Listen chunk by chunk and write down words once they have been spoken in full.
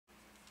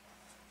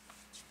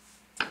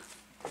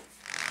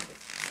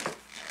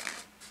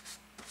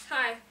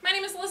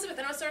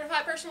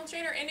certified personal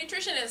trainer and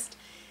nutritionist.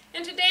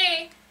 And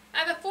today I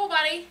have a full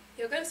body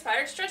yoga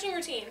inspired stretching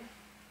routine.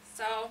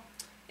 So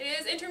it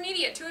is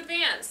intermediate to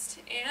advanced.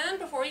 And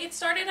before we get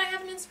started, I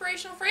have an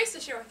inspirational phrase to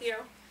share with you.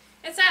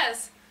 It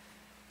says,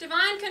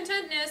 "Divine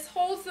contentness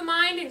holds the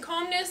mind in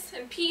calmness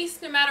and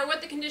peace no matter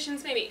what the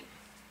conditions may be."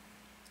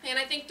 And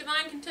I think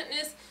divine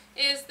contentness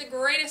is the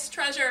greatest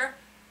treasure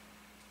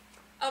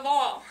of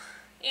all.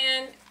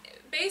 And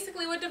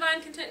basically what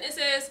divine contentness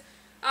is,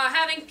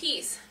 having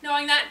peace,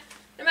 knowing that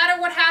no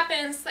matter what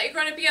happens, that you're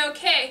going to be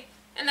okay,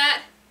 and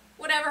that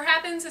whatever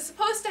happens is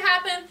supposed to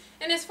happen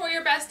and is for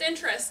your best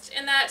interest,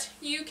 and that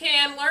you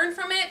can learn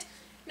from it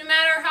no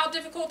matter how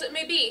difficult it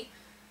may be.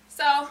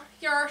 So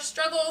your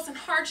struggles and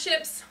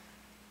hardships,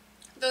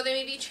 though they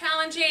may be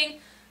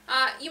challenging,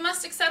 you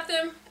must accept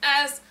them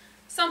as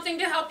something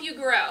to help you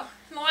grow.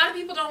 And a lot of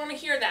people don't want to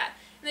hear that,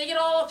 and they get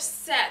all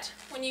upset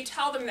when you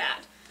tell them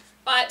that.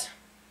 But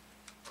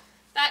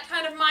that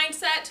kind of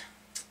mindset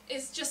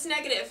is just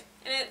negative,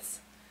 and it's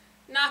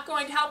not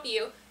going to help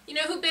you. You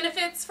know who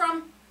benefits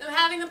from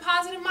having the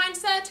positive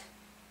mindset?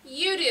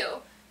 You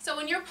do. So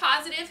when you're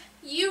positive,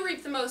 you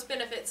reap the most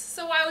benefits.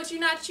 So why would you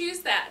not choose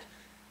that?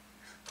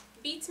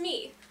 Beats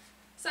me.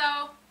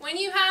 So when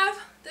you have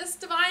this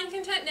divine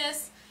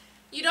contentness,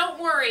 you don't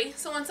worry.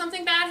 So when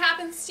something bad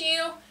happens to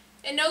you,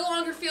 it no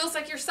longer feels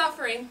like you're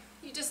suffering.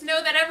 You just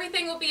know that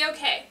everything will be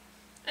okay.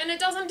 And it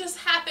doesn't just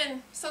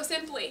happen so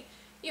simply.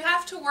 You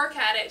have to work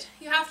at it.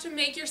 You have to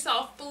make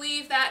yourself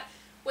believe that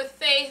with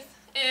faith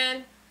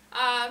and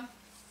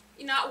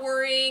not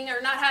worrying or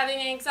not having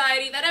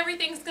anxiety, that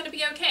everything's going to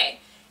be okay.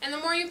 And the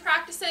more you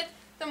practice it,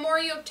 the more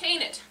you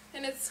obtain it.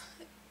 And it's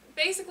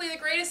basically the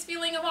greatest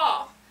feeling of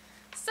all.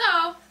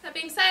 So, that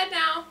being said,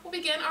 now we'll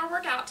begin our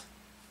workout.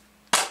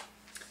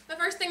 The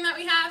first thing that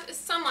we have is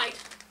sunlight.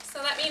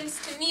 So that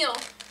means to kneel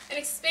and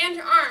expand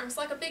your arms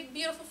like a big,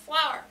 beautiful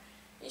flower.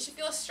 You should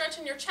feel a stretch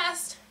in your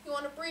chest. You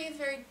want to breathe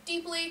very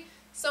deeply,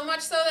 so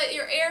much so that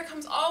your air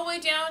comes all the way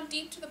down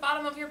deep to the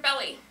bottom of your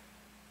belly.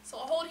 So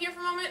I'll hold here for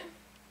a moment.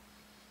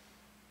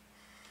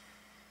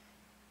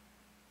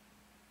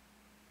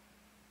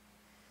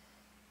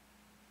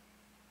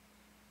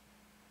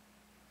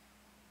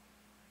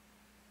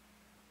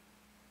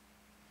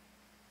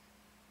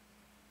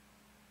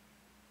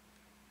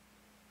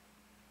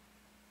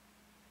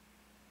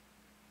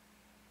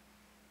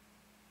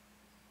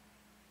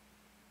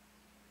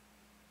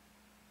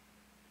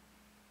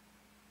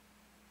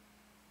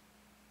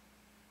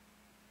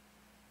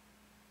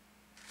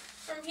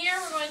 From here,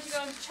 we're going to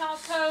go into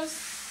child's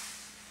pose.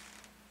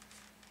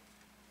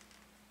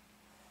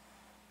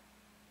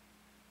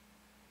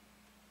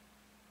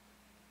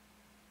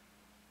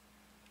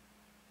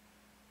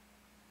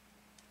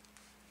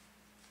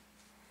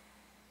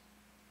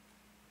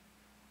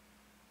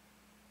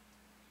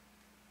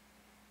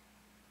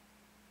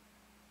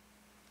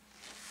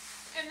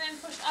 And then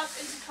push up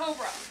into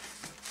cobra.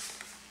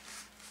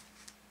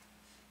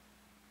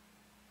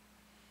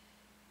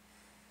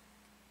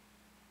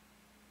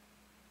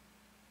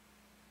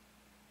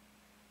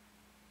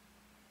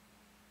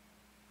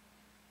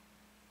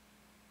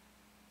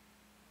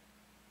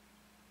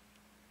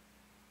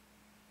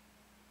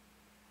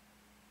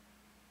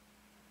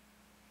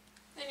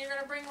 Then you're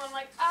going to bring one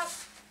leg up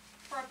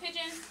for a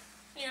pigeon, and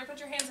you're going to put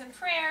your hands in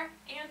prayer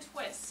and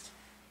twist.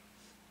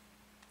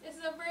 This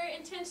is a very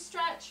intense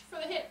stretch for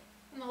the hip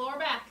and the lower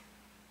back.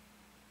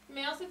 You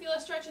may also feel a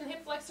stretch in the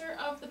hip flexor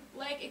of the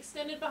leg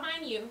extended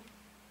behind you.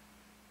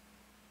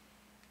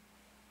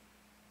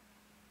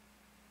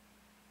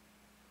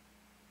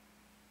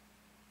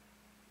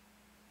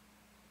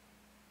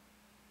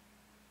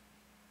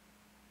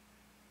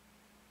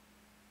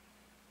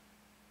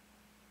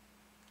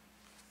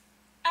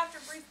 After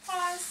a brief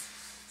pause,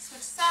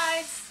 switch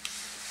sides.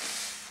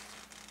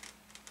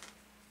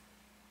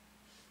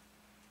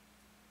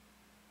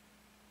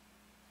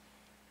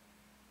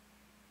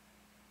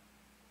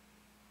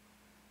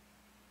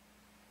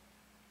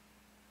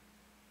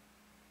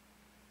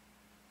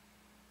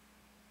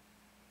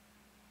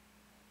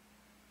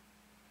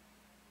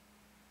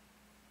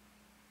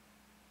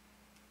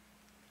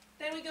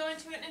 Then we go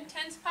into an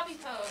intense puppy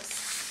pose.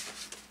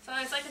 So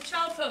it's like a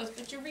child pose,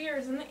 but your rear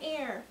is in the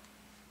air.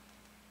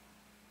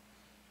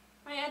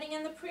 By adding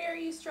in the prayer,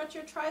 you stretch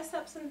your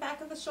triceps and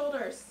back of the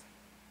shoulders.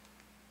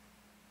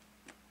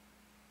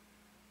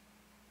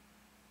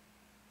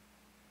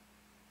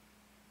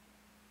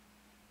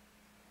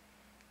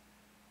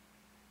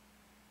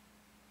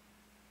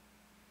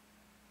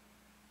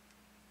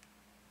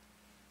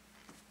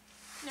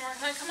 Now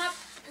we're going to come up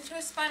into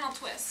a spinal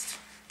twist.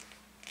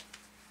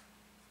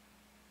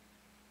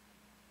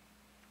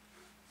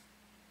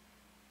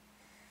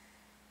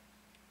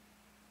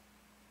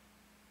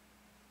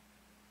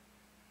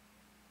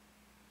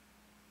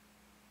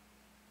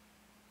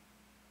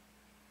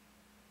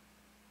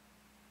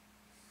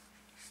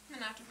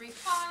 And after a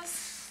brief pause,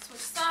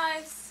 switch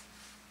sides.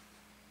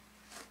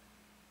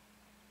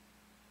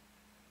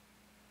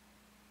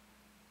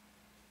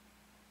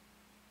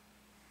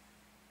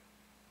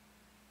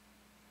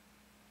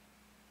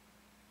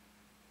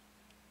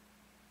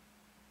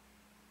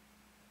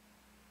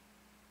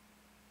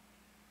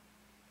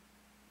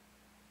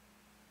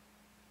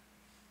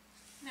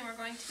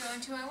 going to go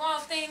into my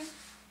Wild Thing.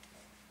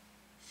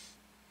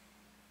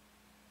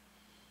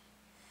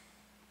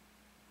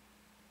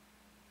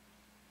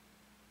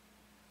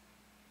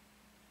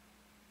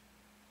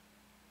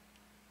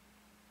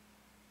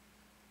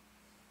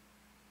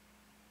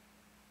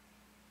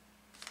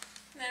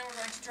 Then we're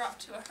going to drop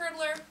to a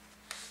hurdler.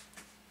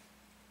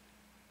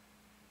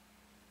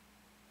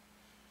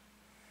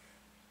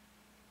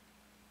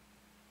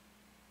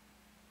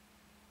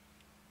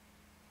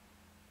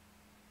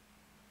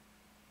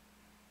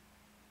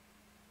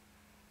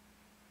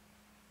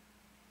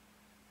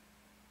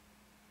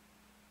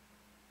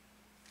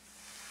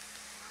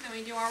 Then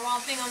we do our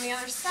Wild Thing on the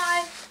other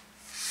side.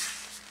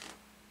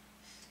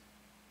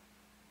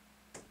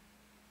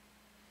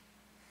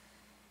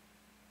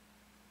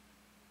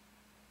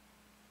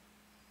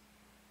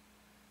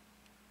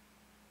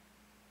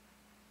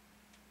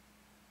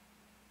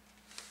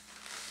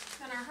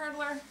 Then our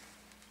hurdler.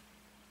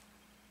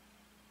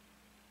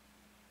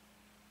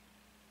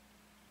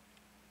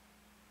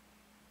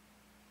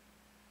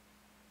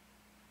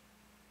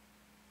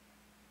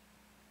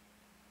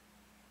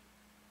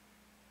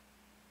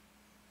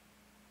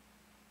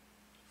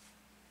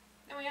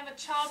 Then we have a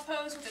child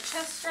pose with a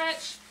chest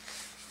stretch.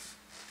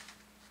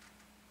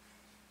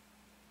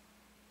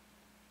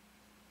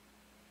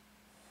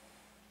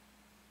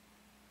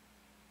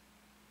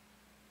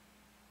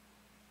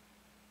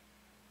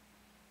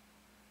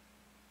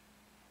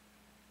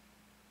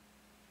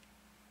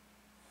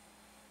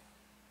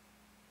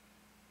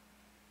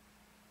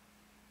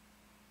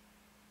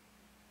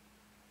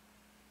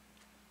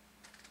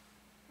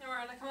 Then we're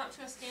going to come up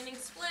to a standing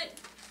split.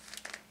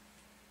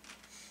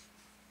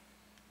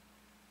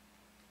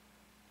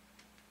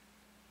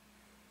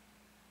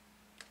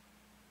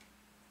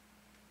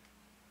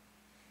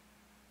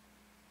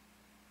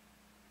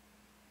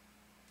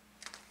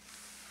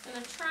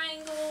 Then a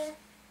triangle.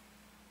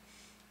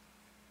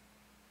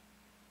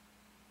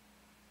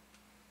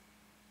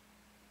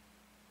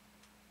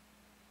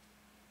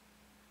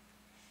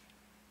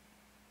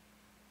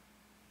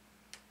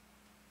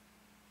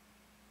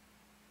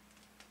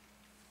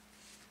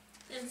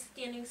 Then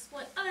standing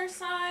split other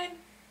side.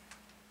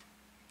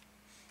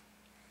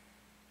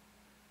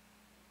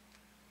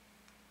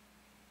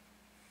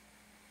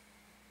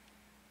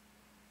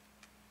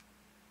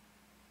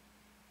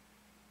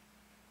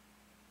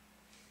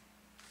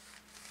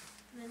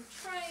 And then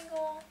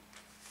triangle.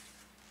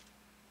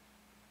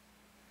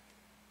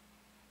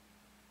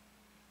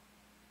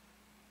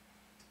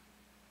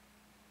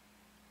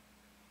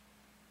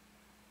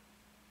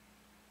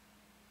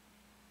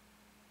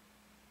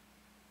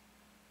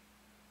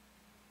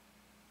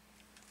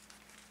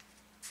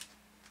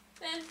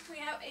 Then we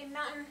have a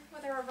mountain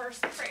with a reverse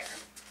prayer.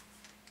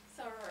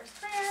 So reverse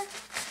prayer,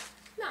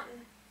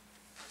 mountain.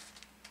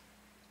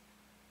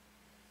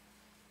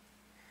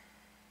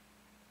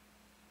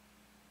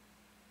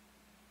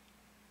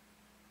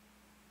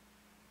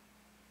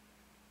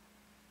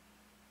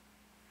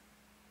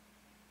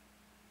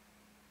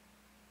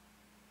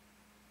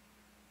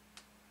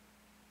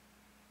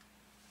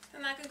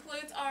 And that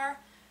concludes our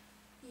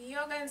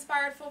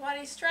yoga-inspired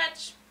full-body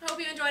stretch. I hope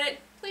you enjoyed it.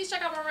 Please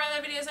check out more of my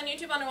other videos on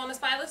YouTube under Wellness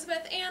by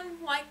Elizabeth,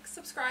 and like,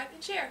 subscribe,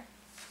 and share.